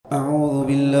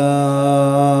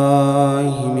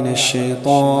بالله من الشيطان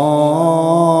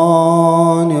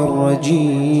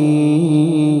الرجيم.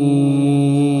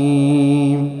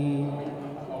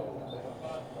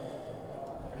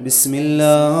 بسم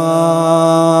الله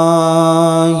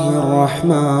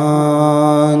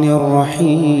الرحمن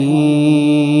الرحيم.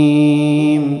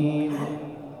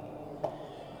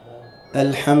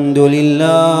 الحمد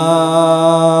لله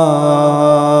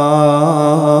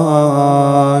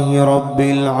رب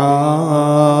العالمين،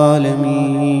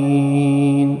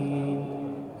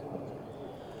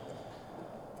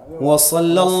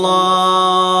 وصلى الله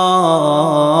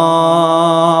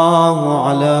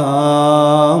على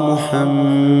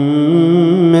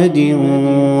محمد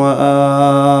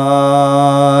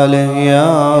وآله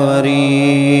يا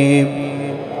غريب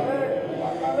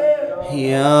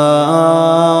يا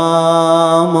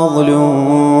مظلوم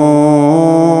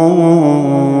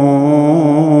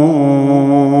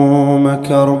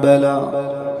كربلاء،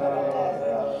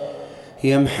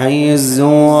 يا محيي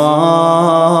الزوار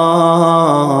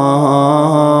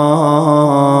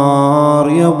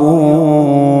يا ابو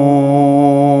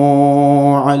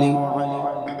علي،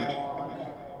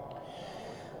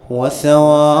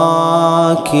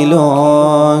 وثواكل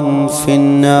في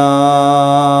النوح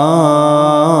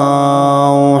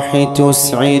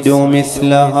تسعد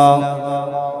مثلها.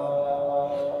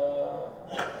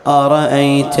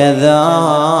 أرأيت ذا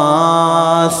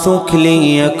ثكل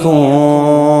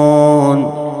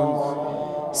يكون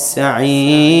سعيدا،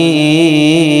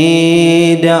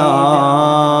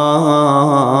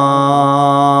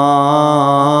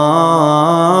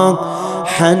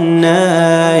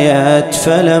 حنايت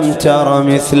فلم تر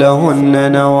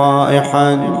مثلهن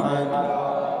نوائحا،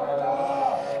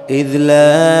 إذ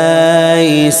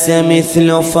ليس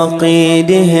مثل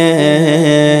فقيدهن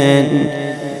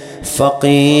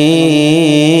فقيدا،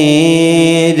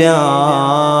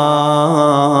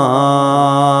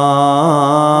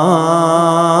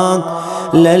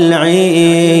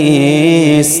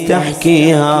 للعيس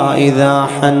تحكيها إذا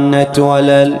حنت،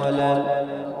 ولا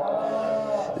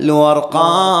الورقاء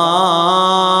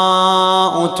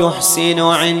تحسن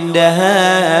عندها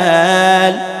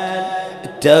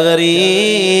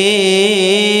التغريد.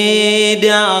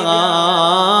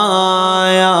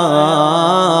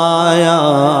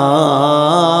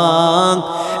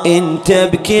 إن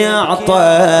تبكي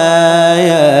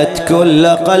أعطيت كل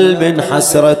قلب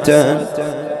حسرة،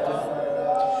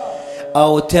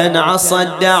 أو تنعس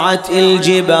دعت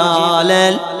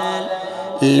الجبال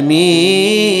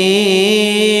الميدا.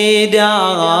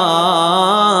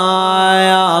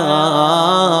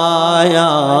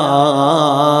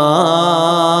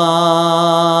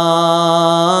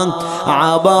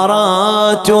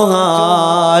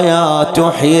 عبراتها يا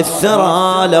تحيي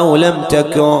الثرى لو لم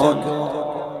تكن،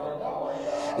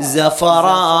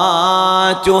 زفراتها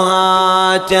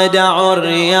تدع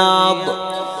الرياض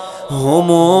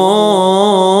همودا.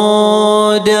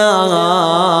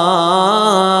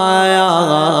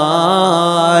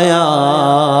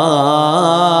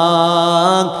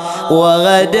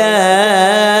 وغدايت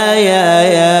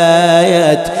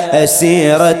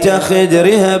أسيرة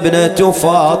خدرها ابنة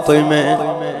فاطمة،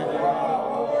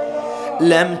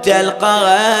 لم تلق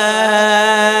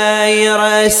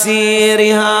غير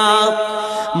أسيرها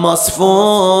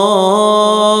مصفودا.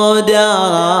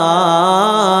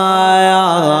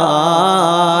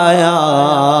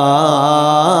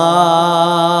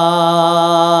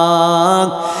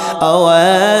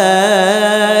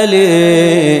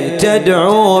 أوالي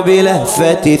تدعو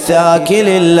بلهفة ثاكل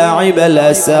اللعب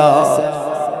الأسى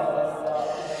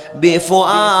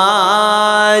بفؤاده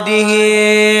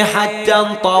حتى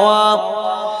انطوى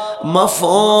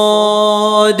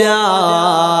مفقودا.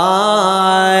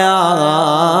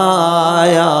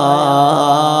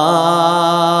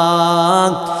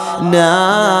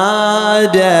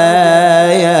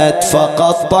 ناديت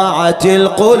فقطعت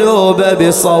القلوب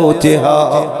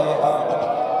بصوتها،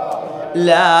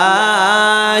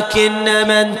 لكن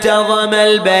من انتظم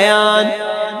البيان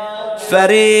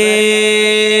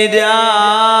فريدا.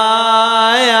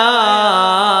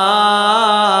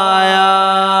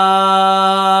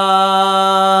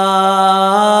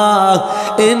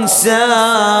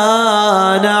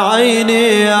 إنسان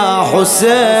عيني يا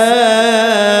حسين،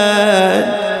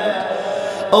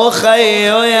 أخي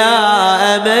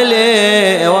يا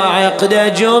أملي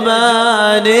وعقد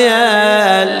جماني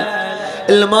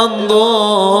المنضودا.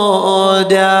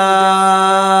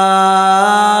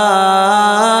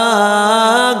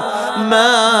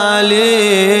 ما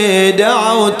لي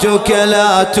دعوتك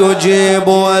لا تجيب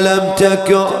ولم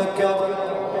تكن،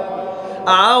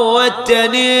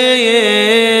 عودتني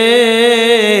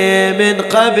من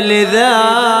قبل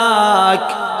ذا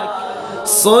ذاك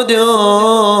صدودا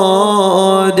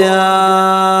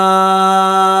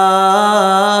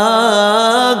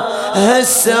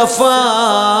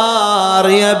هالسفار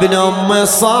يا ابن ام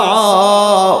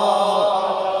صعب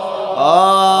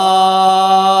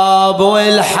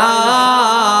والحاد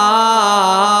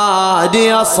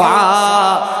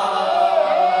يصعب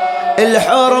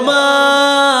الحرمة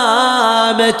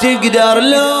ما تقدر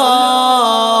لو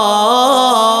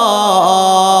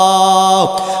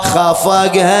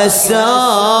خفقها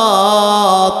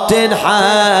الساط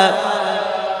تنحب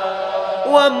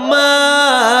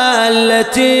وما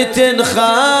التي تنخاف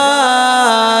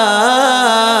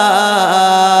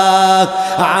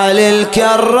على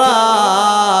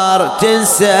الكرار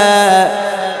تنسى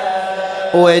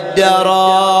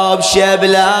والدرب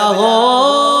شبله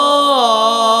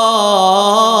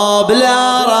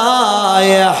بلا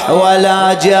رايح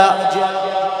ولا جاء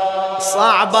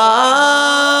صعبة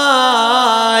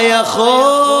يا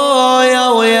خويا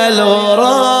ويا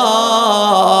الغراب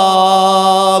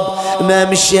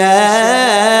ممشى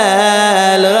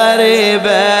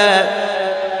الغريبة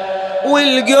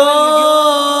والقوم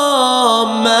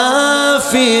ما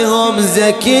فيهم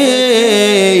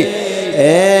زكي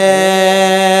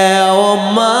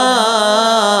وما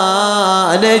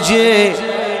نجي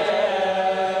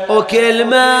وكل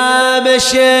ما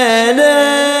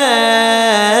مشينا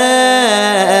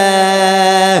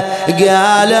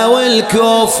قالوا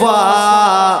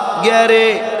الكفار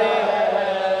قريب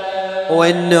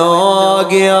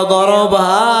والنوق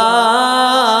يضربها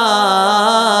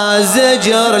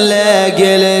زجر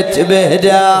لقلت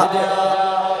بهدا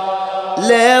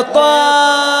لطاحت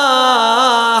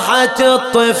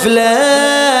الطفلة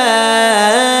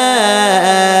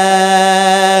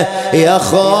يا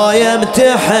خويا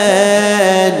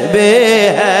امتحن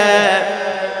بيها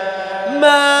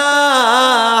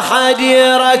ما حد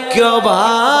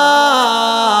يركبها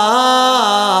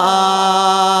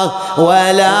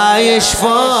ولا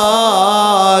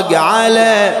يشفق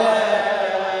عليه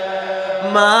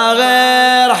ما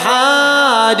غير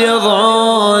حد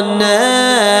يضعونه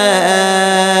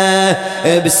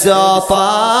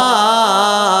بساطة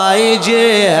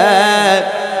يجيها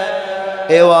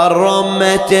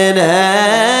والرمة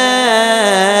تنهى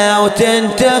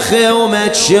وتنتخي وما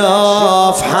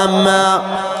تشوف حمام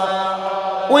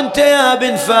وانت يا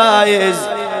بن فايز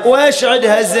واش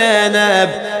عدها زينب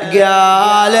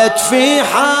قالت في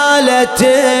حالتين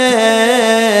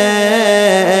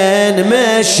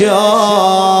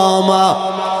مشومة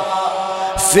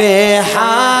في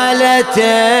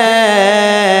حالتين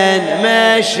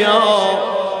مشوم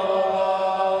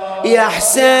يا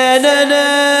حسين انا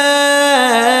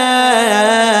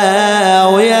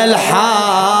ويا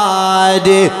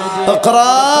الحادي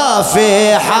اقرا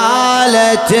في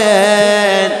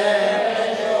حالتين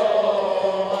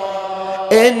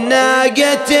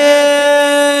الناقة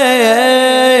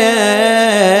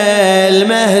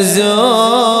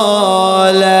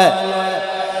المهزولة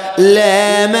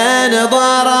لمن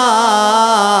ضربها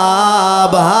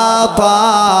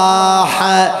طاح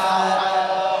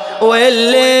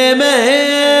واللي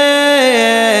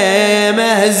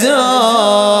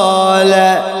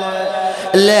مهزولة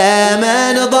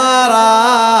لمن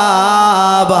ضربها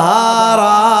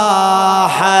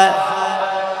راح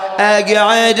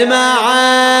أقعد مع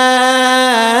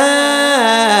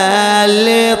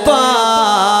اللي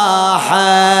طاحت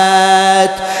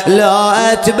لو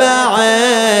أتبع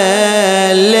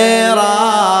اللي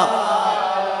راح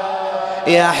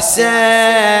يا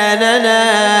حسين أنا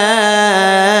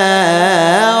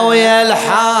ويا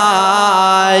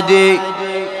الحادي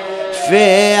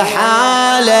في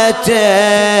حالتين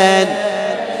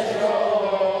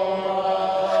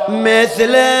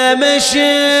مثل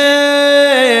مشيفنا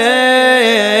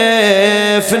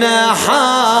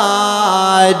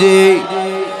حادي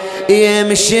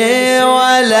يمشي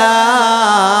ولا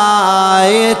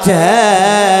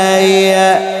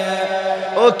يتهيأ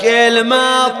وكل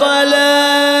ما طلبنا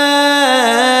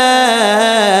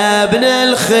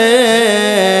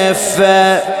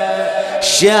الخفة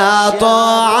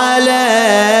شاطوا علينا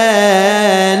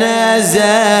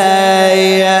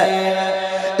زي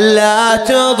لا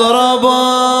تضربون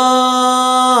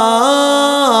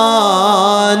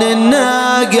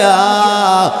الناقة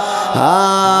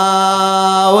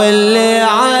واللي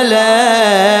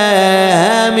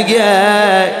عليها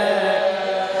مقاي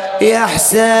يا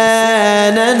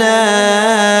حسين أنا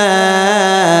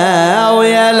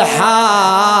ويا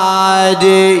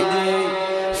الحادي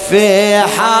في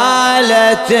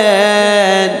حالتين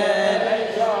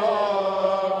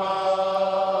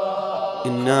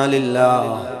إنا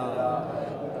لله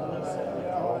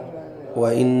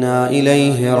وإنا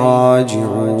إليه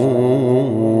راجعون.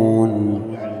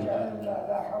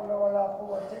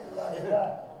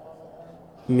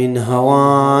 من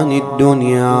هوان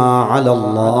الدنيا على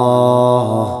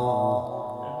الله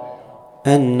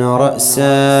أن رأس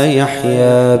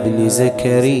يحيى بن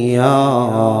زكريا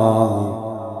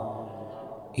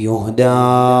يهدى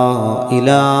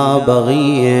إلى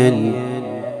بغي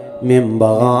من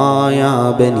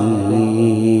بغايا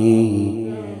بني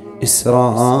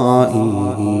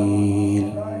إسرائيل.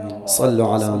 صلوا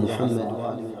على محمد.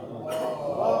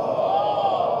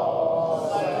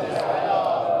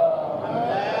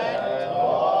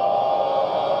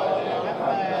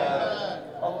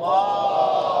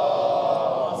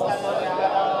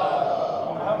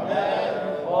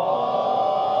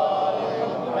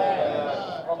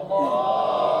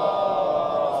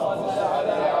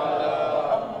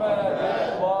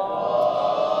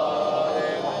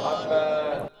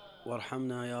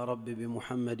 وارحمنا يا رب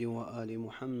بمحمد وآل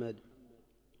محمد،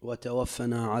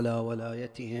 وتوفنا على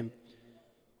ولايتهم،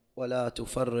 ولا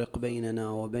تفرق بيننا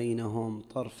وبينهم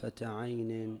طرفة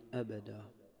عين أبدا.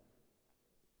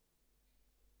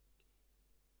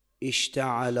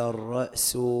 اشتعل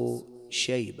الرأس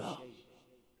شيبا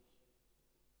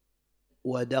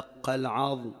ودق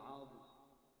العظم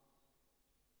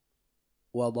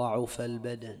وضعف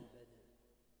البدن.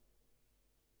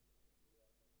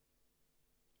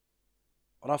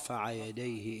 رفع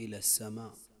يديه إلى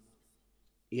السماء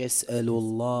يسأل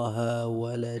الله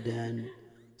ولدا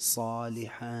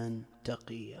صالحا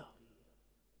تقيا.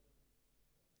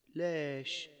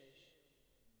 ليش؟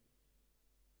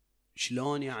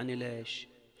 شلون يعني ليش؟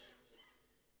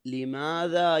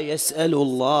 لماذا يسأل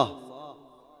الله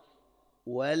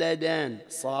ولدا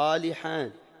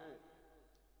صالحا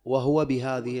وهو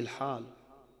بهذه الحال؟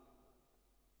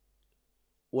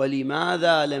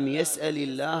 ولماذا لم يسأل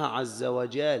الله عز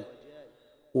وجل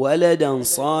ولدا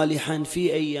صالحا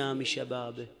في أيام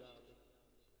شبابه،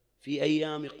 في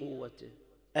أيام قوته؟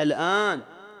 الآن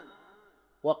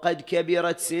وقد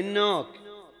كبرت سنك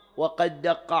وقد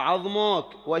دق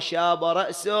عظمك وشاب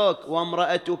رأسك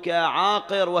وامرأتك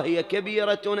عاقر وهي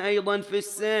كبيرة أيضا في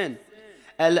السن،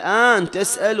 الآن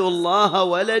تسأل الله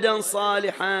ولدا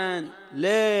صالحا.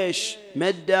 ليش؟ ما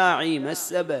الداعي؟ ما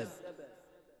السبب؟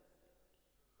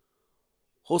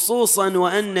 خصوصا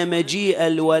وأن مجيء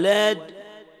الولد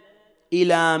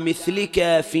إلى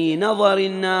مثلك في نظر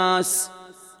الناس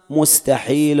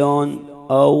مستحيل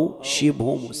أو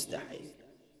شبه مستحيل.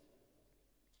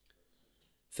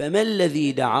 فما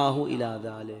الذي دعاه إلى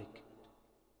ذلك؟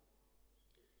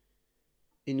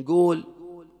 نقول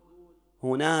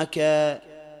هناك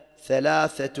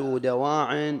 3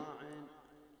 دواع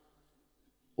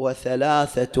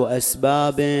و3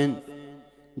 أسباب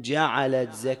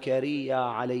جعلت زكريا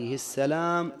عليه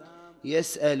السلام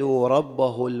يسأل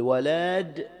ربه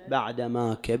الولد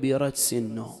بعدما كبرت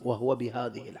سنه وهو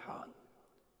بهذه الحال.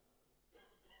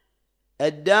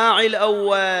 الداعي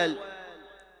الأول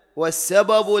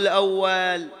والسبب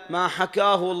الأول ما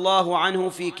حكاه الله عنه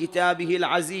في كتابه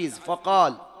العزيز،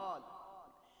 فقال: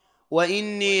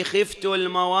 وإني خفت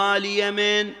الموالي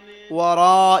من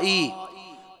ورائي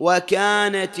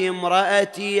وكانت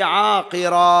امرأتي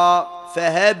عاقرا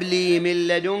فهب لي من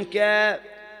لدنك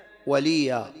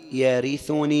وليا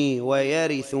يرثني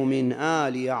ويرث من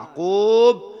آل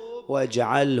يعقوب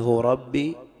واجعله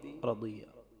ربي رضيا.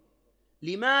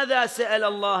 لماذا سأل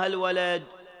الله الولد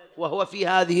وهو في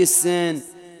هذه السن؟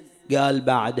 قال: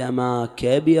 بعدما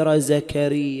كبر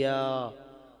زكريا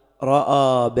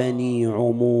رأى بني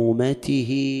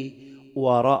عمومته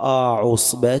ورأى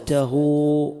عصبته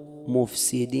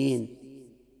مفسدين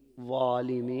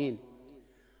ظالمين،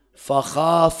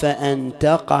 فخاف أن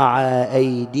تقع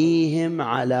أيديهم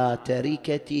على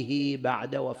تركته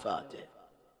بعد وفاته،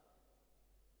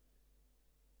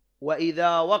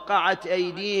 وإذا وقعت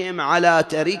أيديهم على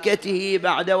تركته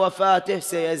بعد وفاته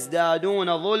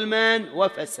سيزدادون ظلما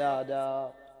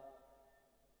وفسادا.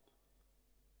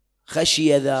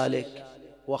 خشي ذلك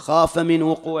وخاف من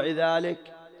وقوع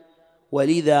ذلك،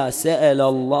 ولذا سأل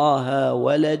الله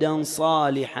ولدا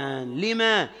صالحا.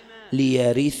 لما؟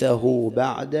 ليرثه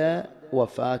بعد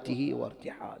وفاته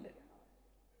وارتحاله.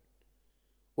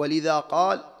 ولذا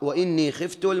قال: وإني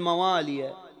خفت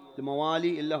الموالي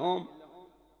اللي هم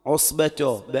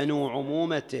عصبته بنو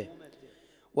عمومته،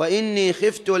 وإني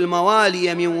خفت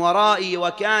الموالي من ورائي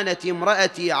وكانت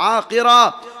امرأتي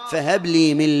عاقرا فهب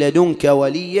لي من لدنك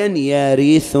وليا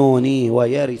يرثني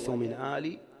ويرث من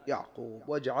آل يعقوب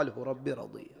واجعله ربي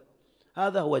رضيا.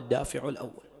 هذا هو الدافع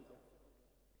الأول.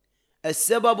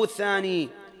 السبب الثاني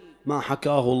ما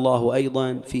حكاه الله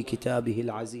أيضا في كتابه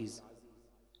العزيز،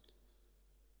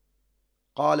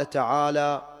 قال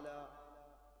تعالى: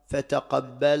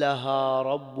 فتقبلها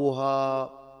ربها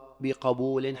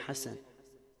بقبول حسن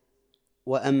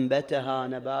وأنبتها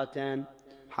نباتا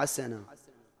حسنا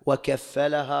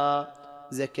وكفلها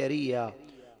زكريا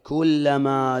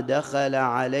كلما دخل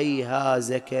عليها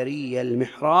زكريا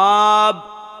المحراب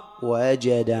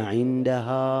وجد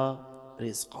عندها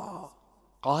رزقا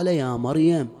قال: يا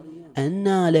مريم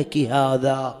أنى لك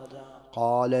هذا؟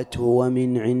 قالت: هو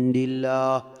من عند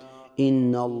الله،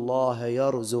 إن الله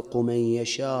يرزق من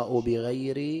يشاء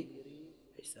بغير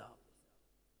حساب.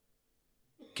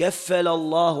 كفل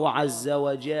الله عز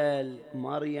وجل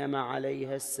مريم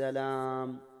عليها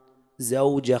السلام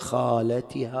زوج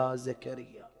خالتها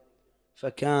زكريا،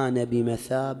 فكان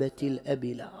بمثابة الأب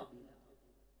لها.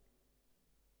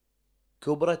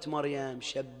 كبرت مريم،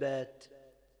 شبت،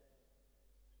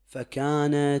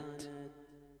 فكانت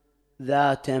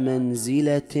ذات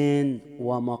منزلة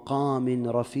ومقام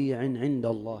رفيع عند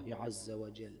الله عز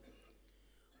وجل،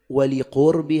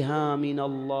 ولقربها من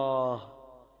الله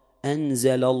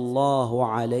أنزل الله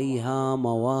عليها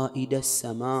موائد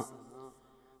السماء،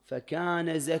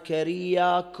 فكان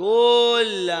زكريا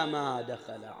كلما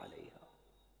دخل عليها،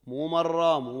 مو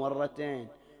مرة مو مرتين،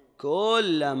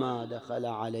 كلما دخل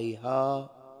عليها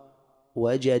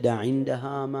وجد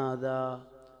عندها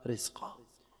ماذا؟ رزقا.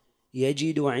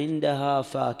 يجد عندها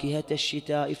فاكهة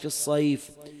الشتاء في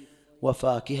الصيف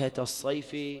وفاكهة الصيف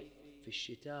في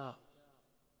الشتاء.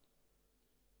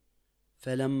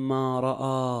 فلما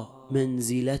رأى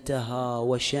منزلتها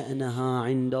وشأنها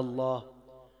عند الله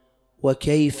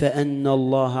وكيف أن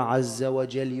الله عز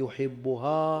وجل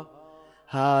يحبها،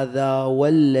 هذا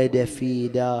ولد في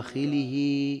داخله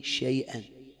شيئا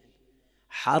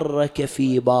حرك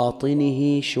في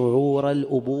باطنه شعور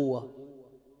الأبوة،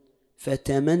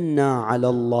 فتمنى على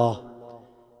الله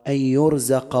أن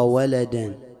يرزق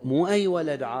ولدا، مو أي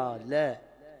ولد عاد، لا،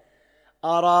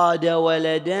 أراد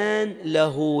ولدا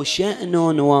له شأن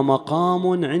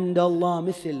ومقام عند الله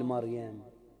مثل مريم.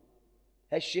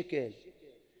 هالشكل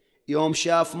يوم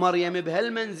شاف مريم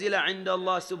بهالمنزلة عند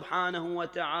الله سبحانه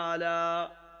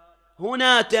وتعالى،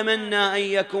 هنا تمنى أن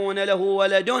يكون له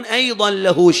ولد أيضا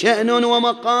له شأن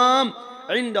ومقام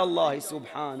عند الله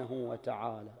سبحانه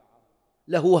وتعالى،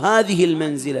 له هذه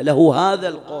المنزلة، له هذا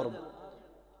القرب.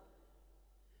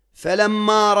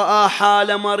 فلما رأى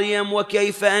حال مريم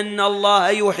وكيف أن الله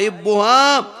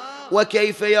يحبها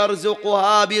وكيف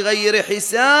يرزقها بغير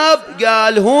حساب،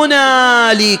 قال: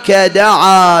 هنالك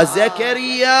دعا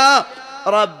زكريا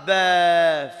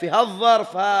ربه. في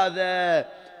هالظرف هذا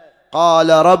قال: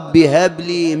 رب هب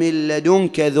لي من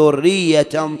لدنك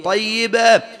ذرية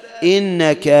طيبة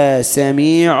إنك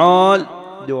سميع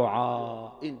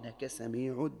الدعاء، إنك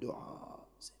سميع الدعاء.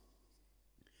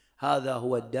 هذا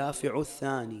هو الدافع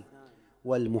الثاني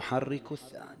والمحرك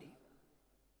الثاني.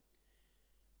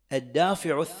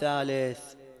 الدافع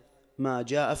الثالث ما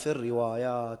جاء في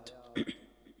الروايات،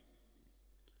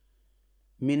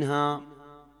 منها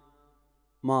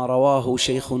ما رواه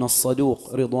شيخنا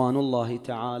الصدوق رضوان الله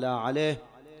تعالى عليه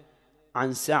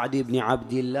عن سعد بن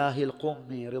عبد الله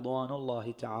القمي رضوان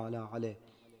الله تعالى عليه،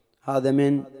 هذا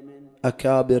من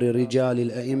أكابر رجال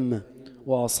الأئمة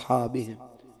وأصحابهم.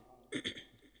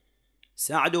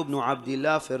 سعد بن عبد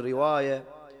الله في الرواية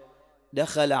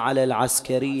دخل على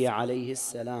العسكري عليه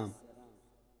السلام،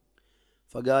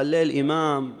 فقال له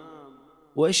الإمام: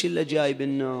 وإيش اللي جايب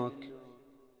النوك؟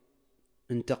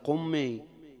 أنت قمي،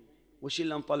 وإيش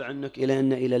اللي مطلع عنك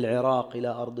إلى العراق إلى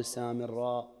أرض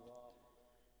سامراء؟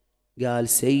 قال: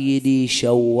 سيدي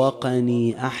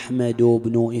شوقني أحمد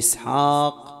بن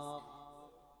إسحاق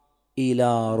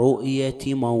إلى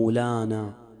رؤية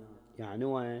مولانا. يعني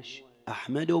وإيش؟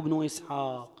 أحمد بن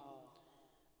إسحاق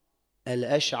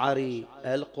الأشعري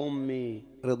القمي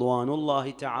رضوان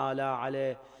الله تعالى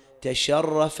عليه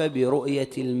تشرف برؤية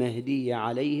المهدي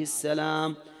عليه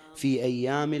السلام في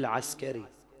أيام العسكري.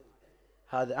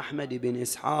 هذا أحمد بن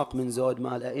إسحاق من زود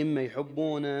ما الأئمة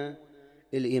يحبونه،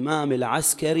 الإمام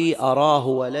العسكري أراه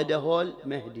ولده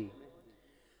المهدي،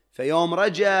 فيوم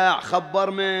رجع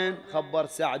خبر من؟ خبر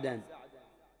سعدا،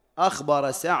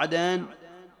 أخبر سعدا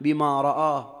بما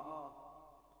رآه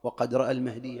وقد رأى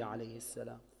المهدي عليه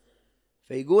السلام.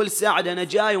 فيقول سعد: أنا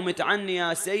جاي ومتعني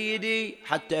يا سيدي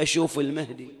حتى أشوف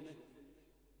المهدي،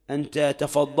 أنت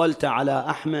تفضلت على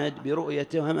أحمد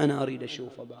برؤيته، هم أنا أريد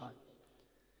أشوفه بعد.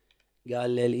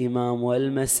 قال للإمام: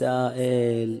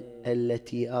 والمسائل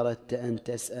التي أردت أن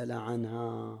تسأل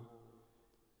عنها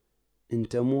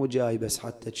أنت مو جاي بس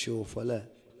حتى تشوفه، لا،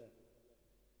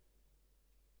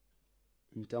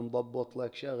 أنت مضبط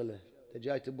لك شغلة، أنت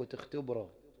جاي تبغى تختبره،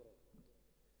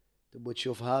 تبغى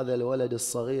تشوف هذا الولد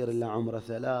الصغير اللي عمره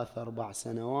 3-4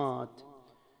 سنوات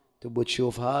تبو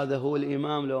تشوف هذا هو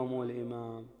الإمام لو مو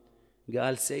الإمام؟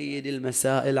 قال سيد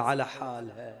المسائل على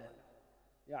حالها،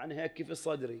 يعني هيك في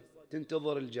صدري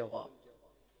تنتظر الجواب.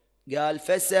 قال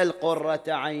فسل قرة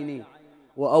عيني.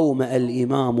 وأومأ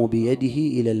الإمام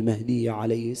بيده إلى المهدي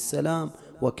عليه السلام،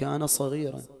 وكان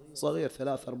صغيرا، صغير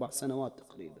 3-4 سنوات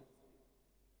تقريبا.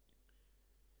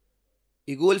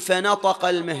 يقول فنطق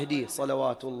المهدي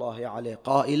صلوات الله عليه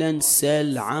قائلا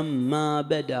سل عما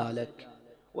بدا لك،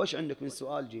 وش عندك من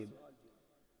سؤال جيبه.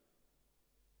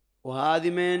 وهذه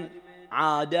من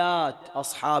عادات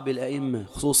أصحاب الأئمة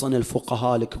خصوصا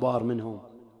الفقهاء الكبار منهم،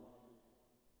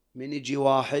 من يجي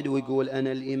واحد ويقول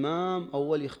أنا الإمام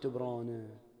أول يختبرونه،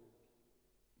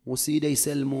 مو سيده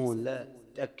يسلمون، لا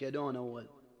تأكدون أول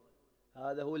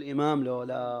هذا هو الإمام لو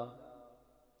لا.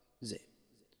 زين.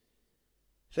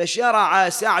 فشرع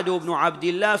سعد بن عبد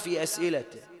الله في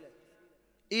أسئلته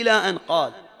إلى أن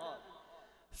قال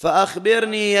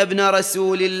فأخبرني يا ابن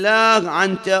رسول الله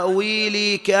عن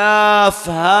تأويل كاف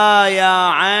ها يا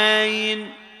عين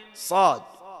صاد.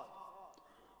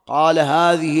 قال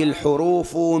هذه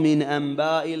الحروف من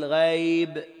أنباء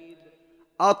الغيب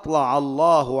أطلع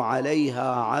الله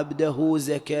عليها عبده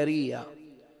زكريا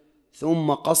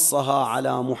ثم قصها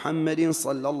على محمد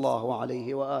صلى الله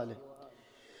عليه وآله.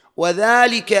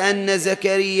 وذلك أن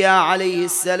زكريا عليه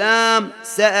السلام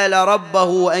سأل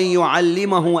ربه أن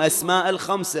يعلمه أسماء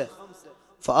الخمسة،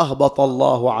 فأهبط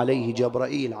الله عليه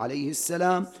جبرائيل عليه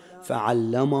السلام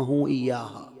فعلمه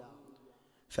إياها.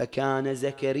 فكان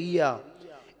زكريا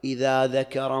إذا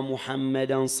ذكر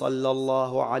محمدا صلى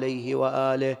الله عليه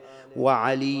وآله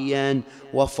وعليا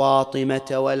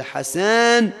وفاطمة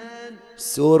والحسن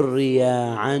سري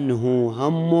عنه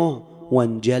همه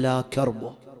وانجلى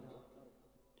كربه.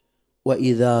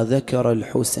 وإذا ذكر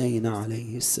الحسين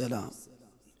عليه السلام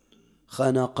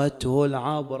خنقته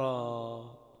العبرة،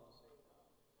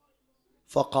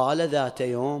 فقال ذات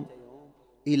يوم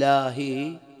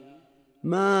إلهي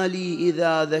ما لي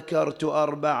إذا ذكرت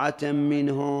 4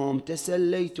 منهم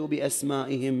تسليت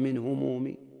بأسمائهم من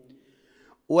همومي،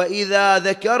 وإذا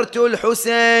ذكرت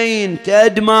الحسين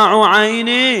تدمع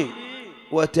عيني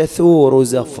وتثور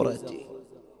زفرتي.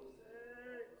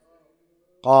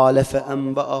 قال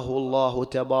فأنبأه الله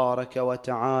تبارك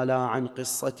وتعالى عن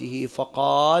قصته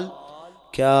فقال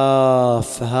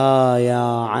كاف ها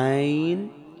يا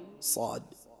عين صاد.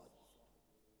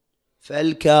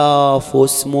 فالكاف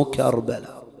اسم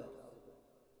كربلاء،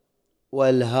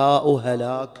 والهاء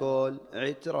هلاك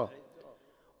العترة،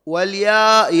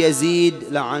 والياء يزيد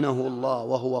لعنه الله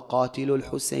وهو قاتل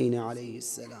الحسين عليه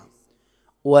السلام،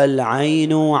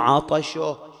 والعين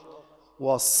عطشه،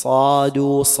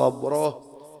 والصاد صبره.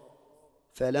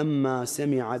 فلما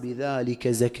سمع بذلك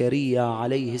زكريا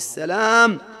عليه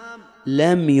السلام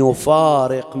لم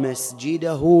يفارق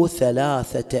مسجده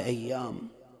 3 أيام،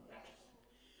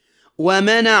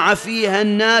 ومنع فيها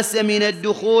الناس من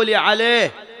الدخول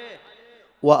عليه،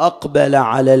 وأقبل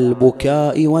على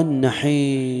البكاء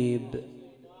والنحيب.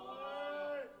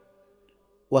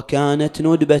 وكانت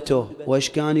ندبته، وإيش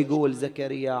كان يقول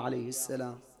زكريا عليه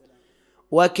السلام؟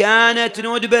 وكانت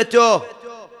ندبته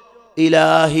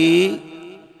إلهي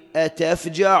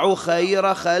أتفجع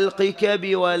خير خلقك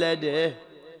بولده،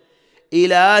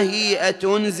 إلهي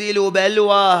أتنزل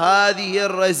بلوى هذه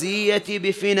الرزية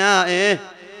بفنائه،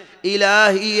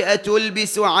 إلهي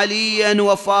أتلبس عليا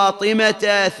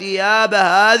وفاطمة ثياب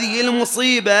هذه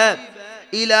المصيبة،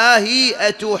 إلهي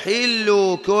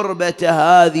أتحل كربة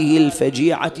هذه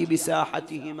الفجيعة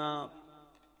بساحتهما.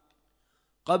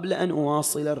 قبل أن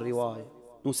أواصل الرواية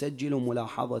نسجل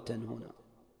ملاحظة هنا،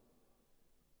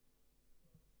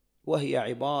 وهي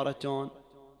عبارة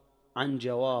عن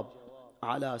جواب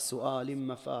على سؤال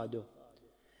مفاده: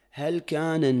 هل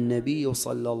كان النبي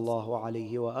صلى الله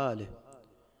عليه وآله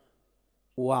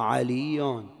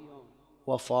وعلي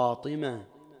وفاطمة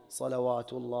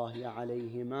صلوات الله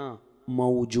عليهما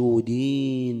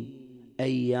موجودين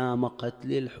أيام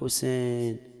قتل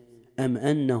الحسين، أم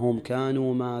أنهم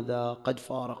كانوا ماذا؟ قد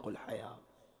فارقوا الحياة؟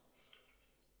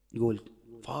 يقول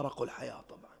فارقوا الحياة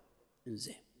طبعا.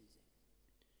 إنزين،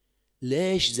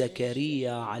 ليش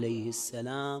زكريا عليه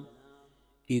السلام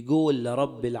يقول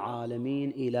لرب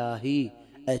العالمين إلهي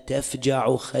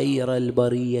أتفجع خير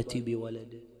البرية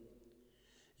بولده؟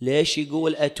 ليش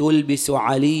يقول أتلبس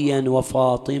عليا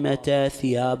وفاطمة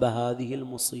ثياب هذه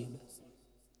المصيبة؟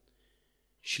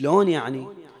 شلون يعني؟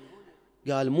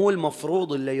 قال مو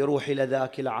المفروض اللي يروح إلى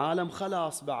ذاك العالم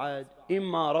خلاص بعد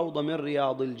إما روضة من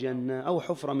رياض الجنة أو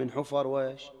حفرة من حفر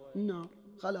ويش النار،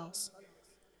 خلاص.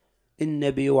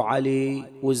 النبي وعلي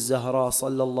والزهراء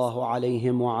صلى الله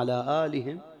عليهم وعلى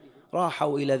آلهم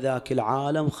راحوا إلى ذاك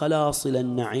العالم خلاص، إلى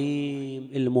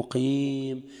النعيم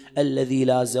المقيم الذي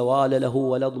لا زوال له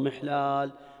ولا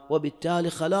اضمحلال، وبالتالي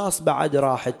خلاص بعد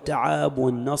راح التعب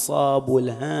والنصب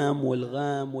والهم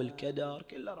والغم والكدر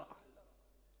كله راح.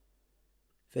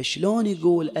 فشلون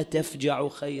يقول أتفجع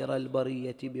خير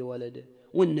البرية بولده،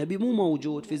 والنبي مو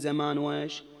موجود في زمان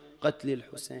ويش قتل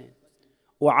الحسين،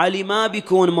 وعلي ما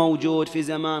بيكون موجود في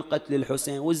زمان قتل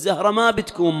الحسين، والزهرة ما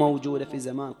بتكون موجودة في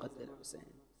زمان قتل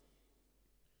الحسين.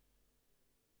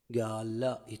 قال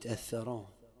لا، يتأثرون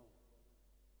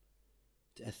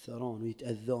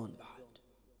ويتأذون بعد.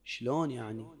 شلون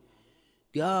يعني؟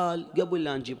 قال قبل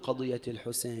لا نجيب قضية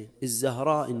الحسين،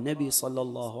 الزهراء النبي صلى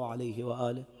الله عليه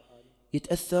وآله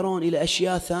يتأثرون إلى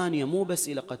أشياء ثانية، مو بس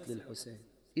إلى قتل الحسين،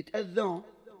 يتأذون.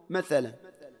 مثلا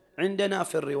عندنا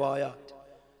في الروايات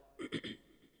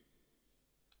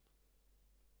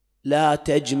لا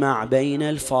تجمع بين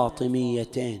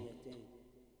الفاطميتين،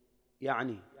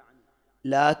 يعني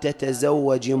لا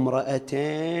تتزوج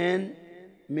امرأتين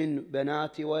من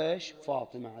بنات ويش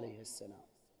فاطمة عليه السلام.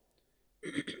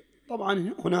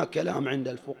 طبعا هناك كلام عند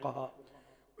الفقهاء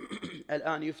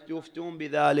الآن يفتون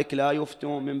بذلك، لا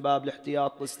يفتون من باب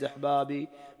الاحتياط الاستحبابي،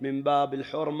 من باب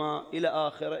الحرمة إلى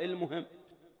آخره. المهم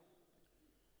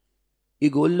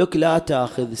يقول لك لا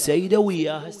تاخذ سيدة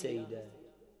وياها سيدة،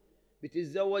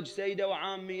 بتتزوج سيدة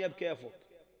وعامية بكيفك،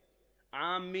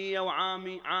 عامية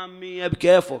عامية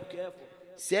بكيفك،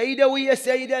 سيدة ويا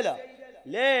سيدة لا.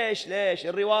 ليش؟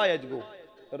 الرواية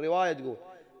تقول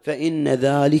فإن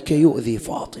ذلك يؤذي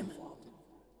فاطمة،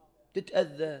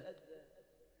 تتأذى.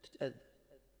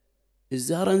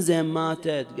 الزهرة زين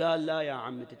ماتت، قال لا يا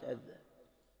عم تتأذى،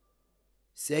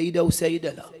 سيدة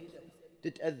وسيدة لا،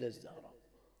 تتأذى الزهرة،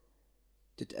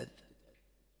 تتأذى.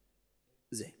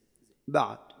 زين.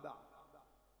 بعد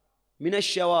من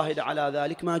الشواهد على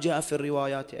ذلك ما جاء في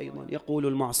الروايات أيضا، يقول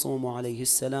المعصوم عليه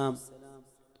السلام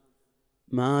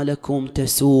ما لكم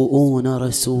تسوءون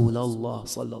رسول الله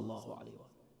صلى الله عليه وسلم،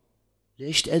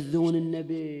 ليش تأذون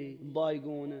النبي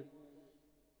تضايقونه؟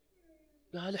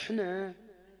 قال احنا،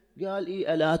 قال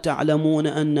إيه ألا تعلمون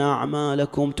أن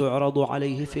أعمالكم تعرض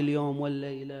عليه في اليوم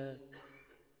والليلة؟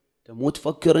 مو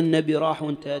تفكر النبي راح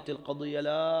وانتهت القضية،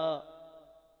 لا،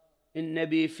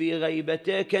 النبي في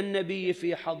غيبته كالنبي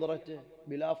في حضرته،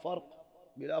 بلا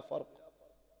فرق.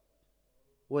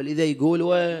 ولذا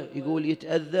يقول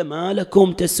يتأذى ما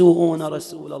لكم تسوءون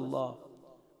رسول الله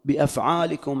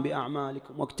بأفعالكم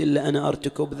بأعمالكم، وقت اللي أنا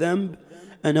أرتكب ذنب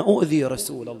أنا أؤذي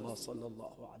رسول الله صلى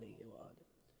الله عليه وآله،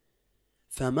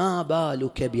 فما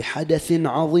بالك بحدث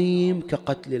عظيم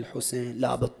كقتل الحسين؟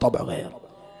 لا بالطبع غير.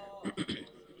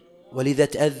 ولذا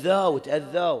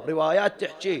تأذوا. روايات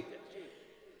تحكي،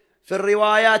 في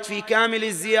الروايات في كامل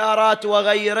الزيارات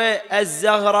وغيره،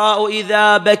 الزهراء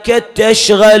إذا بكت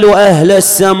تشغل أهل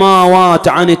السماوات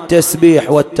عن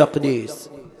التسبيح والتقديس،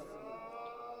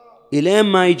 إلين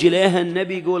ما يجي لها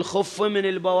النبي يقول خف من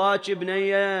البواكي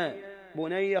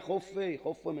بنية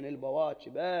خف من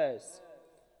البواكي، بس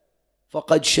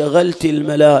فقد شغلت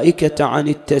الملائكة عن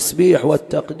التسبيح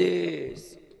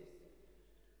والتقديس.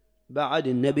 بعد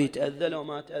النبي يتأذى، لو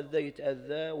ما تأذى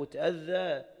يتأذى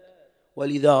وتأذى.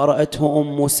 ولذا رأته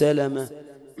أم سلمة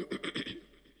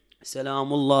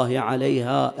سلام الله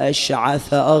عليها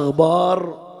أشعث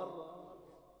أغبر،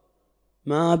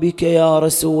 ما بك يا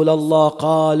رسول الله؟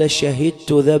 قال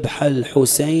شهدت ذبح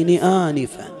الحسين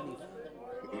آنفا.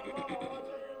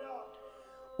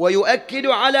 ويؤكد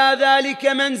على ذلك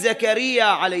من زكريا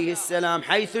عليه السلام،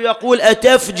 حيث يقول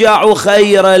أتفجع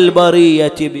خير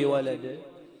البرية بولده.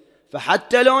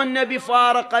 فحتى لو النبي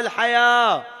فارق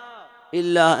الحياة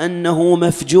إلا أنه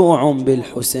مفجوع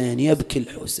بالحسين، يبكي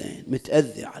الحسين،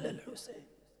 متأذي على الحسين.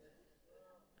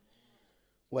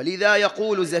 ولذا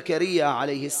يقول زكريا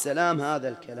عليه السلام هذا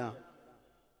الكلام: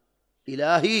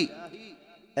 إلهي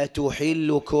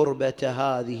أتحل كربة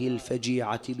هذه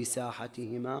الفجيعة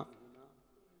بساحتهما؟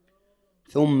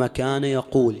 ثم كان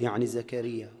يقول، يعني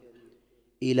زكريا: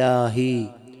 إلهي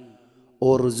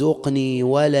ارزقني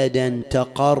ولدا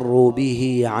تقر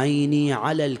به عيني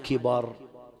على الكبر،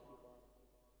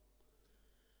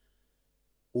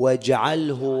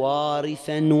 واجعله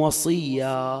وارثا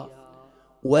وصيا،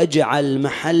 واجعل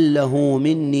محله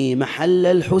مني محل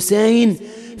الحسين،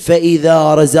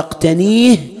 فإذا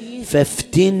رزقتنيه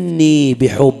فافتني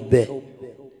بحبه.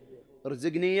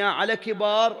 ارزقني على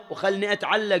كبار وخلني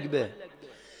أتعلق به،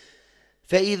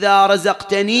 فإذا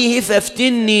رزقتنيه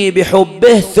فافتني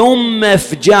بحبه، ثم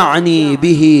افجعني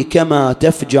به كما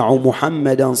تفجع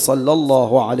محمدا صلى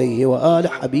الله عليه وآله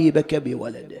حبيبك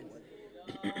بولده.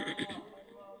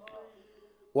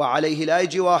 وعليه لا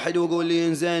يجي واحد ويقول لي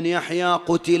إنزين يحيى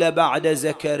قتل بعد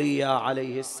زكريا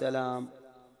عليه السلام،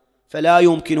 فلا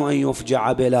يمكن أن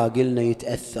يفجع بلا، قلنا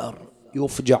يتأثر،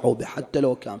 يفجع حتى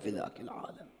لو كان في ذاك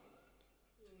العالم.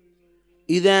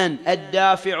 إذن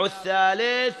الدافع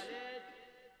الثالث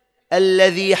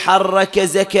الذي حرك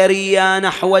زكريا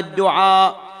نحو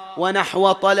الدعاء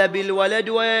ونحو طلب الولد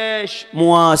وإيش؟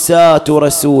 مواساة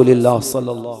رسول الله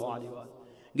صلى الله عليه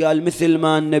وسلم. قال مثل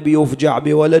ما النبي يفجع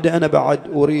بولد أنا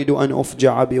بعد أريد أن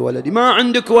أفجع بولدي. ما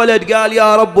عندك ولد؟ قال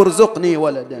يا رب ارزقني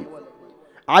ولدا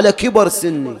على كبر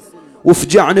سني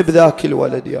وافجعني بذاك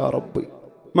الولد يا ربي.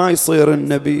 ما يصير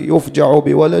النبي يفجع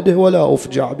بولده ولا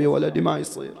أفجع بولدي، ما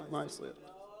يصير.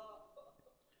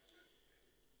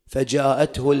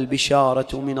 فجاءته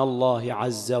البشارة من الله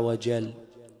عز وجل: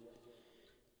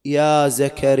 يا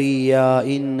زكريا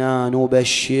إنا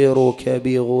نبشرك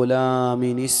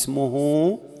بغلام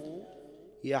اسمه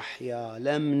يحيى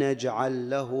لم نجعل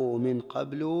له من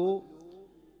قبل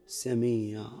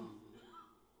سميا.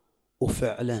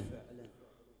 وفعلا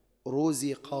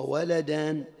رزق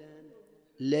ولدا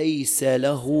ليس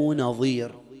له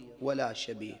نظير ولا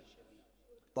شبيه.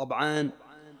 طبعا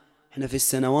احنا في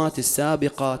السنوات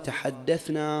السابقة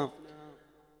تحدثنا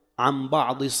عن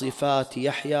بعض صفات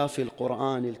يحيى في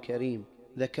القرآن الكريم،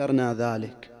 ذكرنا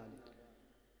ذلك.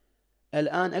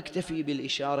 الآن أكتفي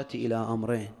بالإشارة إلى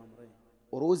أمرين: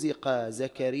 رزق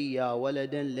زكريا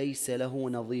ولدا ليس له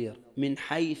نظير من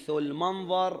حيث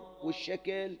المنظر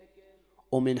والشكل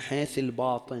ومن حيث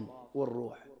الباطن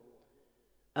والروح.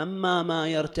 أما ما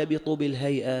يرتبط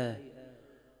بالهيئة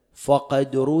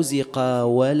فقد رزق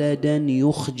ولدا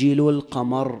يخجل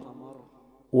القمر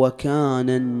وكان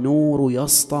النور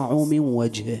يسطع من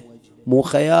وجهه. مو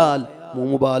خيال، مو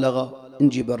مبالغة،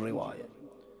 نجيب الرواية.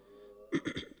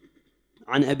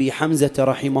 عن أبي حمزة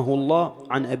رحمه الله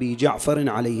عن أبي جعفر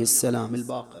عليه السلام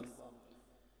الباقر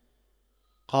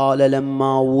قال: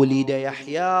 لما ولد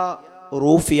يحيى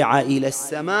رفع إلى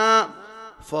السماء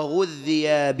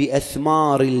فغذي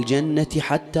بأثمار الجنة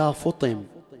حتى فطم.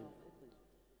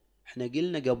 احنا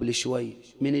قلنا قبل شوي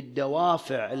من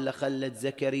الدوافع اللي خلت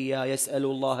زكريا يسأل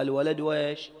الله الولد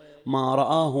ويش؟ ما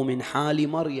رآه من حال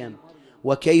مريم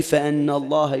وكيف أن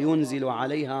الله ينزل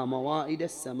عليها موائد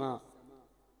السماء،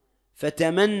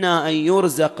 فتمنى أن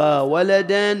يرزق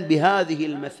ولدا بهذه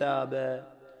المثابة.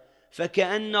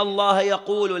 فكأن الله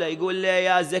يقول له، يقول له: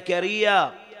 يا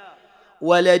زكريا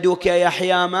ولدك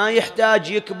يحيى ما يحتاج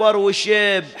يكبر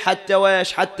وشيب حتى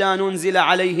ويش؟ حتى ننزل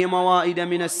عليه موائد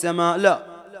من السماء.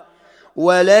 لا،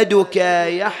 ولدك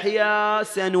يحيى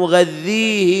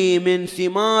سنغذيه من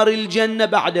ثمار الجنة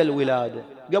بعد الولادة،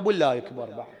 قبل لا يكبر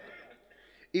بعد.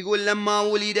 يقول: لما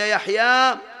ولد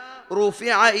يحيى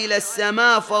رفع إلى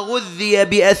السماء فغذي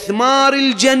بأثمار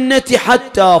الجنة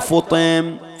حتى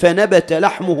فطم، فنبت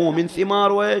لحمه من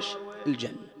ثمار ويش؟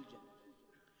 الجنة.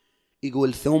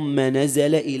 يقول: ثم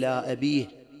نزل إلى أبيه.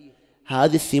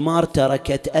 هذه الثمار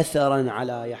تركت أثرا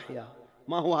على يحيى.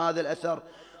 ما هو هذا الأثر؟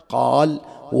 قال: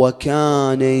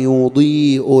 وكان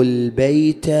يضيء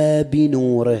البيت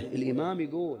بنوره. الإمام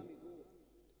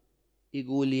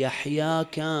يقول يحيى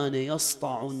كان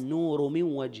يسطع النور من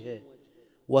وجهه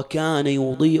وكان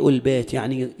يضيء البيت،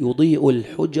 يعني يضيء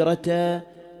الحجرة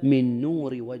من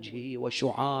نور وجهه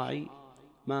وشعاع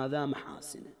ماذا؟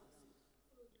 محاسنه.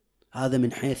 هذا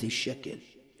من حيث الشكل.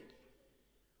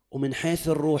 ومن حيث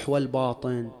الروح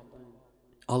والباطن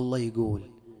الله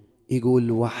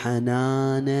يقول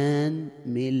وحنانا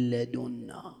من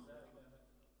لدنا.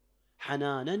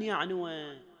 حنانا يعني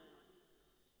وين؟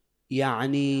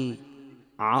 يعني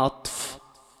عطف،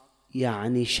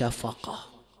 يعني شفقة،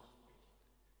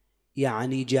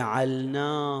 يعني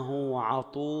جعلناه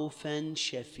عطوفا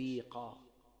شفيقا،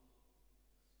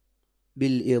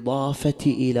 بالإضافة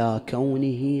إلى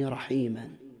كونه رحيما.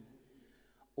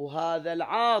 وهذا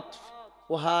العطف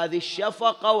وهذه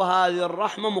الشفقة وهذه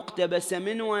الرحمة مقتبسة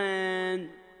من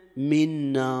وين؟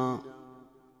 منا،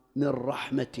 من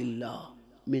رحمة الله،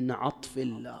 من عطف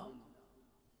الله.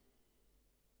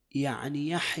 يعني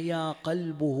يحيى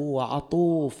قلبه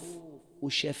عطوف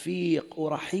وشفيق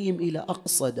ورحيم إلى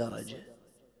أقصى درجة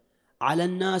على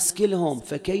الناس كلهم،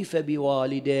 فكيف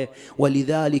بوالده؟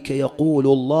 ولذلك يقول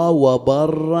الله: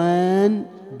 وبرا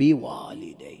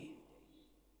بوالديه.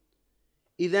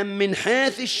 إذن من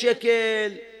حيث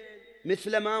الشكل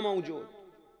مثل ما موجود،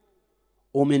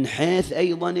 ومن حيث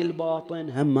أيضا الباطن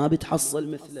هم ما بتحصل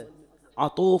مثله،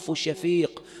 عطوف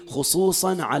وشفيق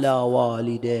خصوصا على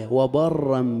والده،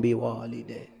 وبرا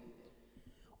بوالده.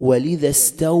 ولذا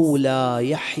استولى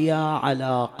يحيى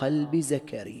على قلب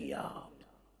زكريا،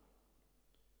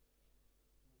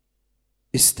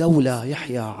 استولى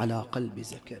يحيى على قلب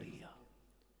زكريا.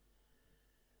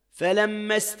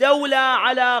 فلما استولى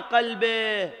على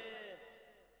قلبه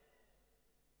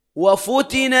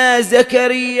وفتن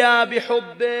زكريا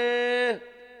بحبه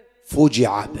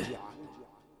فجع به.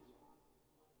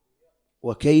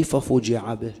 وكيف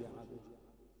فجع به؟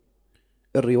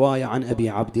 الرواية عن أبي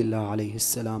عبد الله عليه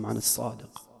السلام عن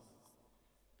الصادق.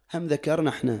 هم ذكرنا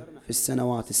احنا في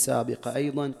السنوات السابقة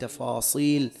أيضا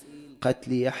تفاصيل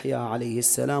قتل يحيى عليه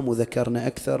السلام، وذكرنا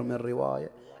أكثر من رواية،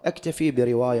 أكتفي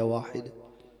برواية واحدة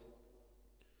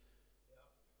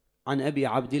عن أبي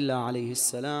عبد الله عليه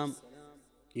السلام.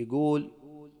 يقول: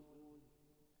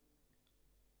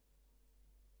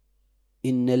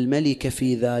 إن الملك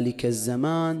في ذلك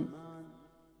الزمان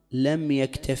لم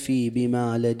يكتفي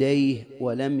بما لديه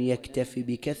ولم يكتفي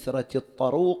بكثرة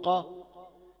الطروقة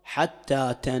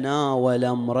حتى تناول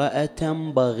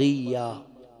امرأة بغية.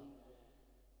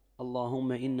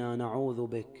 اللهم إنا نعوذ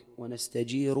بك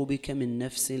ونستجير بك من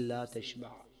نفس لا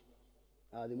تشبع.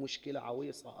 هذه مشكلة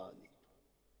عويصة.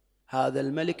 هذا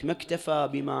الملك ما اكتفى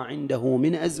بما عنده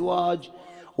من أزواج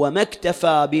وما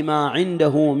اكتفى بما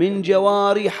عنده من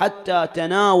جواري حتى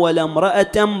تناول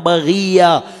امرأة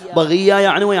بغية. بغية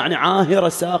يعني عاهرة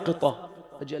ساقطة،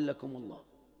 أجلكم الله،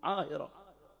 عاهرة.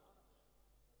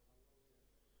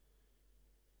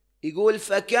 يقول: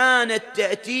 فكانت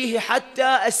تأتيه حتى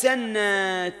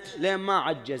أسنت، لين ما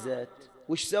عجزت.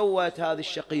 وش سوت هذه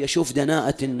الشقية؟ شوف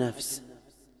دناءة النفس.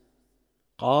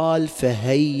 قال: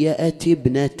 فهيأت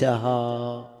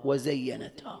ابنتها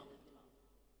وزينتها،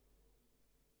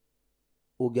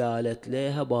 وقالت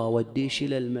لها باوديش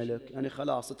إلى الملك، يعني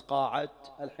خلاص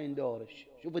تقاعدت، الحين دورش.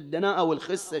 شوف الدناءة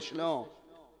والخسة شلون،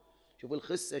 شوف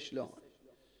الخسة شلون.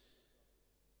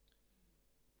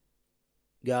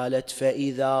 قالت: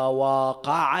 فإذا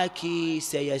واقعك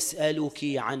سيسألك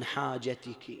عن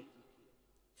حاجتك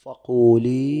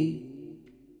فقولي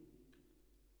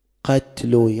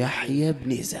قتل يحيى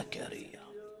بن زكريا.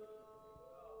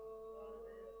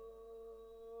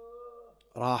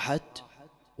 راحت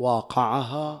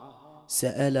واقعها،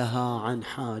 سألها عن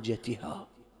حاجتها،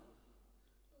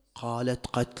 قالت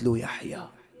قتل يحيى.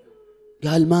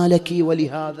 قال: ما لك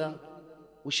ولهذا؟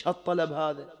 وش هالطلب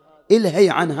هذا؟ إلهي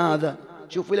عن هذا.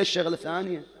 شوف إلى الشغلة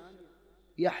ثانية،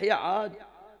 يحيى عاد.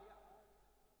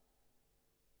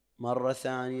 مرة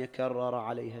ثانية كرر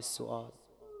عليها السؤال: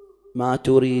 ما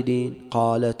تريدين؟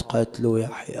 قالت قتل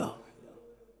يحيى.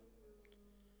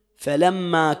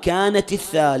 فلما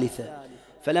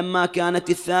كانت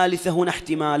الثالثة هنا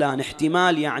احتمالان.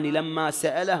 احتمال يعني لما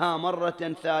سألها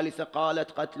مرة ثالثة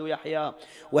قالت قتل يحيى،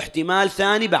 واحتمال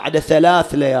ثاني بعد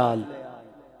 3 ليال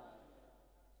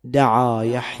دعا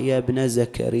يحيى بن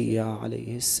زكريا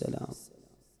عليه السلام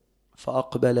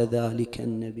فأقبل ذلك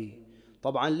النبي.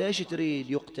 طبعا ليش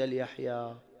تريد يقتل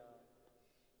يحيى؟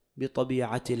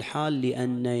 بطبيعة الحال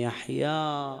لأن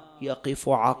يحيى يقف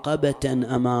عقبة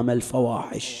أمام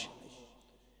الفواحش،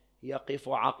 يقف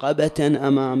عقبة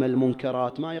أمام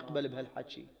المنكرات، ما يقبل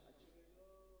بهالحكي.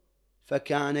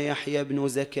 فكان يحيى بن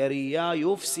زكريا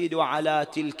يفسد على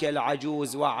تلك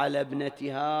العجوز وعلى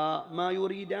ابنتها ما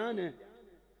يريدانه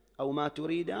أو ما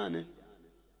تريدانه.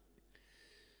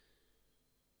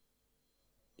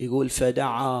 يقول: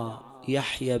 فدعا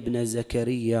يحيى بن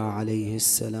زكريا عليه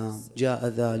السلام. جاء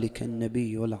ذلك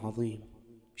النبي العظيم.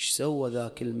 ايش سوى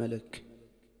ذاك الملك؟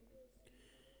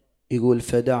 يقول: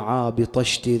 فدعا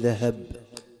بطشت ذهب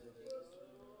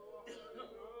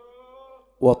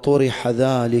وطرح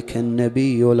ذلك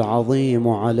النبي العظيم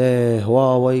عليه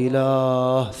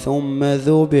وويلاه، ثم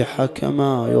ذبح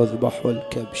كما يذبح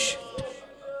الكبش.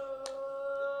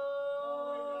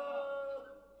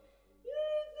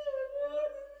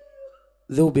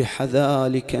 ذبح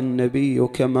ذلك النبي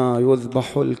كما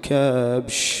يذبح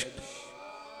الكبش،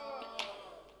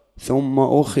 ثم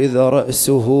أخذ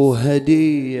رأسه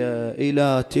هدية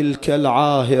إلى تلك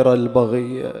العاهرة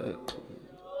البغية.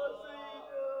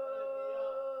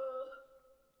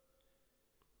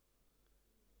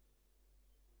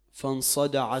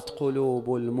 فانصدعت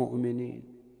قلوب المؤمنين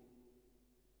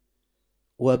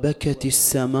وبكت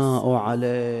السماء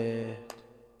عليه،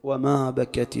 وما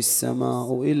بكت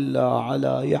السماء إلا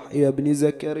على يحيى بن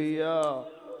زكريا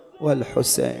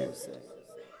والحسين.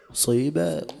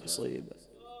 مصيبة مصيبة.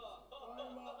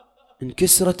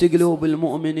 انكسرت قلوب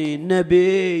المؤمنين.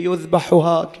 نبي يذبح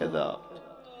هكذا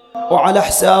وعلى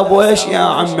حساب ويش يا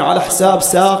عمي؟ على حساب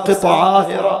ساقط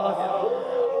عاهرة،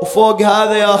 وفوق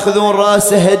هذا ياخذون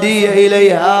راسه هدية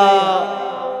إليها.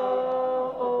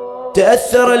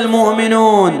 تأثر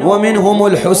المؤمنون ومنهم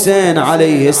الحسين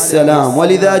عليه السلام،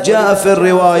 ولذا جاء في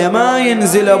الرواية: ما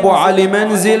ينزل أبو علي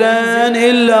منزلا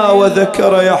إلا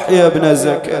وذكر يحيى بن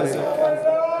زكريا.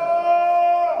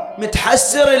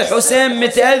 متحسر الحسين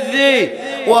متأذي،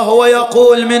 وهو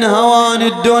يقول من هوان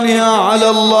الدنيا على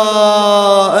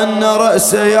الله أن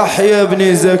رأس يحيى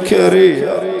بن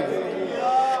زكريا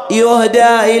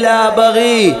يهدى إلى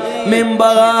بغي من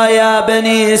بغايا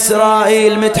بني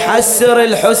إسرائيل. متحسر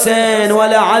الحسين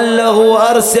ولعله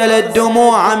أرسل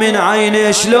الدموع من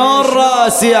عينه. شلون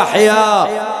رأس يحيى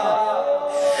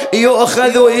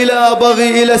يؤخذ إلى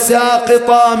بغي إلى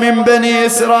ساقطة من بني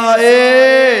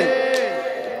إسرائيل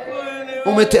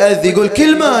ومتأذي؟ يقول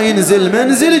كل ما ينزل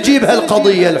منزل يجيب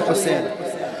هالقضية الحسين،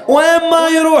 وين ما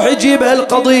يروح يجيب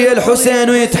هالقضية الحسين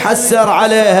ويتحسر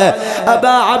عليها. أبا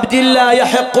عبد الله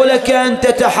يحق لك أن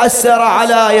تتحسر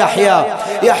على يحيى،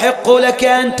 يحق لك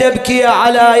أن تبكي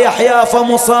على يحيى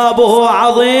فمصابه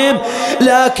عظيم،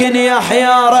 لكن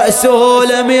يحيى رأسه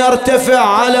لم يرتفع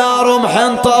على رمح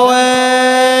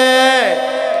طويل.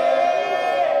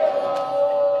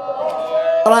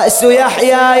 رأس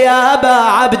يحيى يا أبا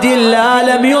عبد الله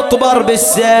لم يطبر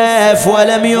بالسيف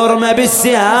ولم يرمى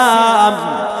بالسهام،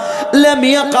 لم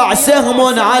يقع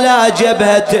سهم على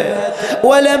جبهته،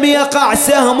 ولم يقع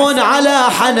سهم على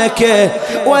حنكه،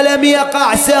 ولم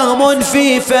يقع سهم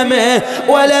في فمه،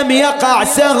 ولم يقع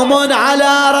سهم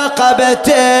على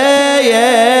رقبته،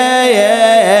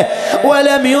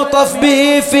 ولم يطف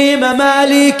به في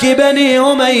مماليك بني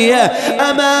أمية،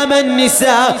 أمام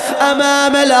النساء،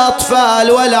 أمام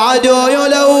الأطفال، والعدو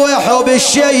يلوح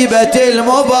بالشيبة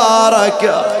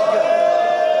المباركة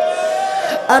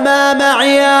أمام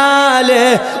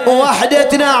عياله.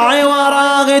 وحدة نعي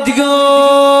وراه تقول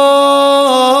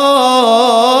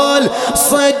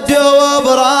صدوا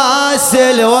براس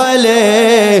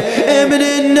الولي من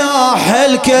النوح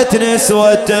هلكت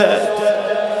نسوته،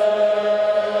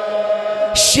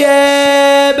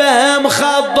 شيبه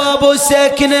مخضب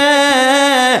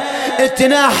وسكنه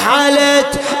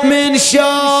اتنحلت من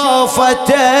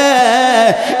شوفته،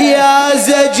 يا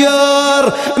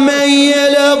زجر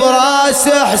ميل براس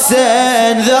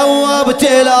حسين ذوبت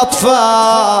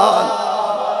الأطفال.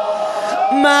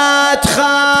 ما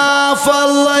تخاف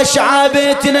الله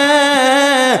شعبتنا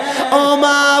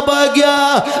وما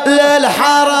بقى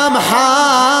للحرم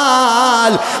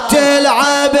حال،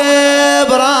 تلعب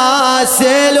براس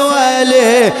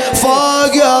الولي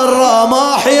فوق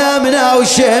الرمح يمنى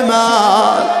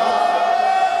وشمال،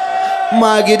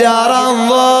 ما قدر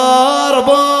انظر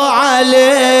بو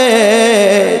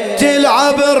عليه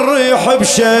تلعب الريح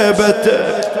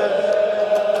بشيبته.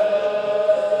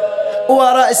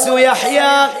 ورأس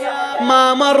يحيى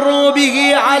ما مروا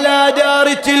به على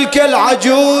دار تلك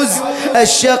العجوز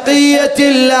الشقية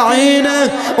اللعينة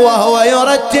وهو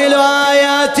يرتل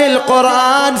آيات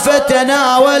القرآن،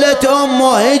 فتناولت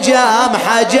أمه هجام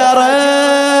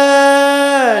حجرين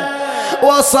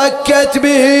وصكت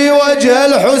به وجه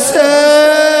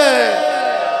الحسين.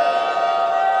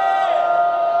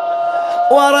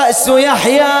 ورأس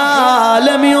يحيى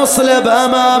لم يصلب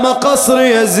أمام قصر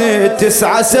يزيد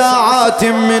 9 ساعات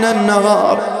من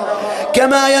النهار،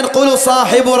 كما ينقل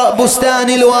صاحب بستان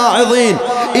الواعظين،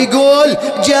 يقول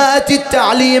جاءت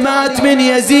التعليمات من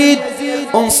يزيد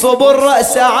انصبوا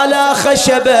الرأس على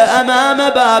خشبة أمام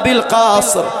باب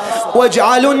القصر،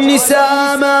 واجعلوا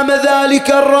النساء أمام ذلك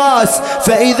الرأس،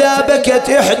 فإذا بكت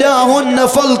إحداهن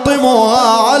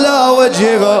فالطموها على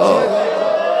وجهها.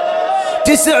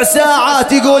 9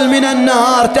 ساعات يقول من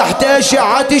النهار تحت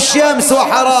أشعة الشمس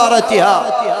وحرارتها.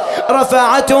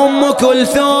 رفعت أم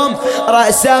كلثوم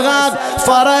رأسها،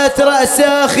 فرت رأس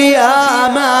أخيها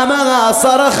أمامها،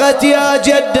 صرخت يا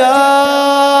جدة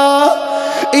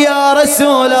يا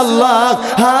رسول الله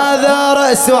هذا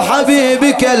رأس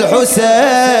حبيبك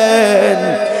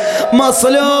الحسين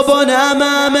مصلوب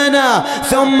أمامنا.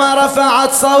 ثم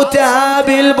رفعت صوتها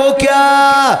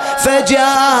بالبكاء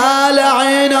فجاءها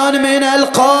لعين من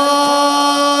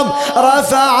القوم،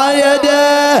 رفع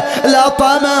يده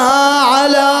لطمها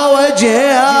على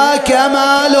وجهها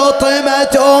كما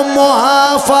لطمت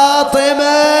أمها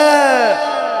فاطمة.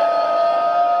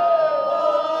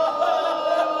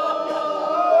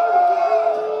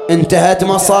 انتهت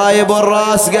مصايب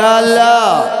الراس؟ قال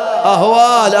لا،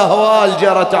 أهوال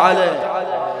جرت عليه.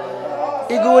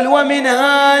 يقول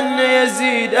ومنها أن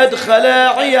يزيد أدخل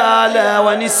عياله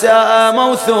ونساء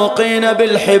موثوقين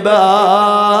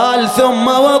بالحبال، ثم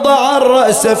وضع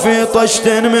الرأس في طشت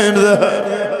من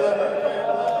ذهب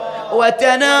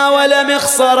وتناول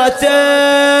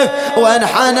مخصرته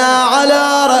وانحنى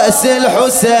على رأس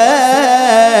الحسين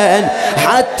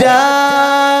حتى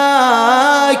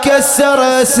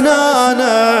كسر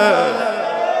أسنانه.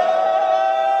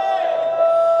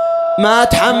 ما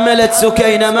تحملت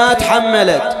سكينة، ما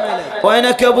تحملت.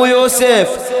 وينك أبو يوسف؟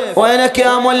 وينك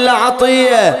يا ملا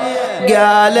عطية؟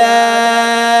 قالت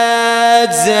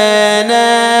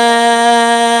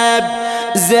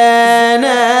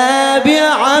زينب يا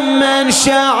عم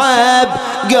انشعب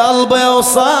قلبي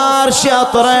وصار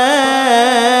شطرين،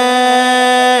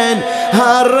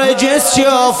 هالرجس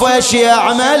شوف ايش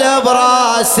يعمل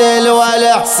براس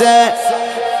الولحسين،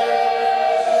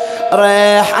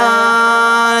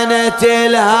 ريحانة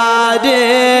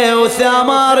الهادي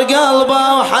وثمر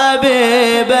قلبه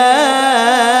وحبيبه،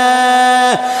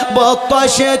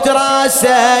 بطشت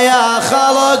راسه يا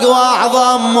خلق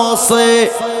واعظم مصيب،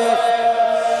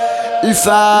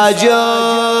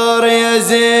 الفاجر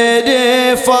يزيد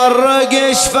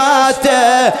يفرق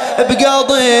شفاته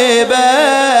بقضيبه،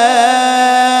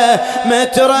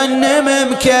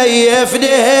 مترنم مكيف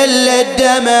دهل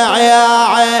الدمع يا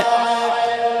عين،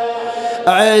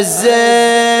 عز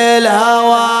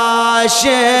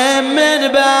الهواشم من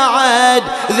بعد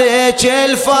ذيك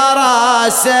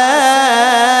الفراسة،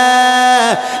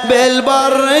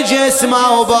 بالبر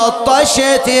جسمه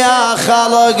وبطشت يا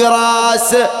خلق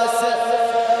راسه،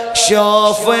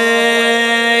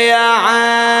 شوفي يا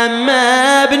عم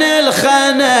ابن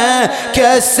الخنا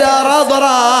كسر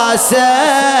ضراسه،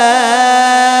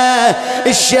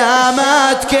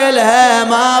 الشامات كلها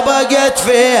ما بقت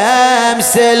فيها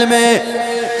مسلمة،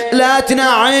 لا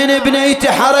تنعين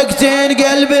بنيتي حرقتين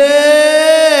قلبي،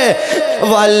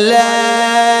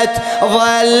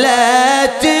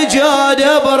 ظلت تجود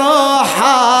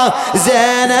بروحها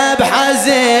زينب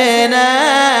حزينة،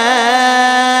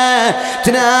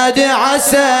 تنادي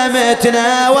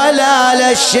عسمتنا ولا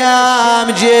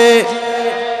للشام جي،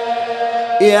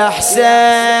 يا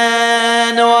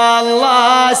حسين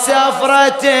والله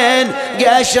سفرة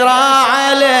قشرة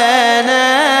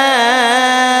علينا،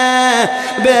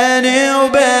 بيني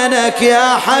وبينك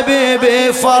يا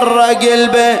حبيبي فرق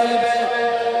البين،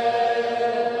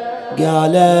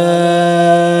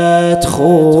 قالت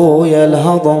خويا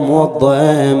الهضم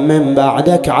والضيم من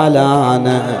بعدك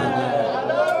علانا،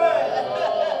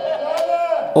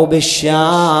 وبالشام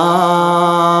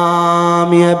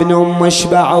يا ابن ام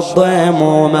اشبع الضيم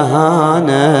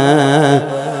ومهانه،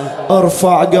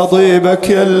 ارفع قضيبك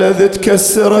يا الذي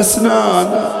تكسر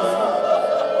اسنانه،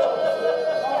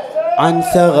 عن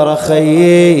ثغر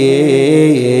خيي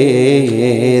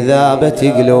ذابت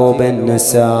قلوب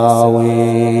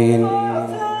النساوين،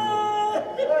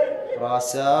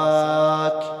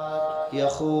 راسك يا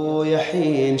خويا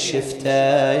حين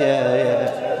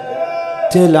شفته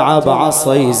تلعب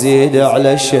عصا يزيد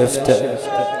على شفته،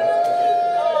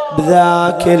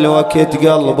 بذاك الوقت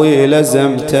قلبي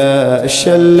لزمته،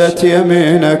 شلت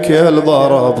يمينك يا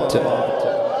ضربته،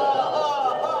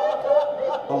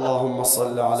 اللهم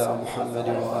صل على محمد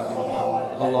وآل محمد،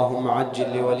 اللهم عجل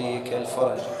لوليك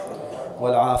الفرج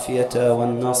والعافية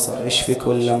والنصر، اشف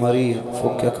كل مريض،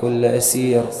 فك كل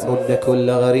أسير، رد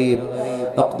كل غريب،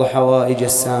 اقض حوائج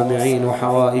السامعين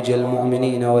وحوائج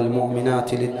المؤمنين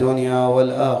والمؤمنات للدنيا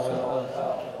والآخرة،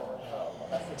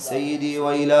 سيدي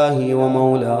وإلهي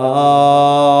ومولاي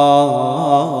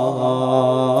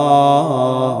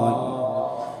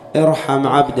ارحم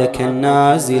عبدك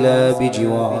النازل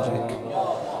بجوارك،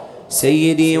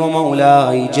 سيدي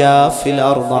ومولاي جاف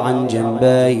الأرض عن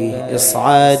جنبيه،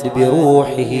 اصعد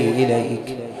بروحه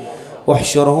إليك،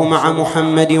 واحشره مع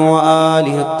محمد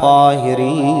وآله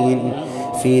الطاهرين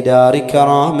في دار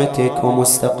كرامتك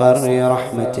ومستقر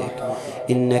رحمتك،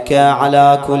 إنك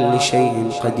على كل شيء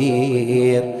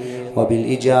قدير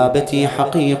وبالإجابة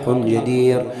حقيق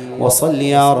جدير، وصل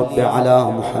يا رب على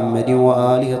محمد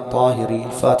وآله الطاهرين.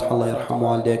 الفاتحة. الله يرحم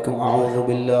والديكم. أعوذ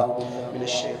بالله من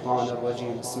الشيطان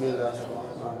الرجيم. بسم الله الرحمن الرحيم.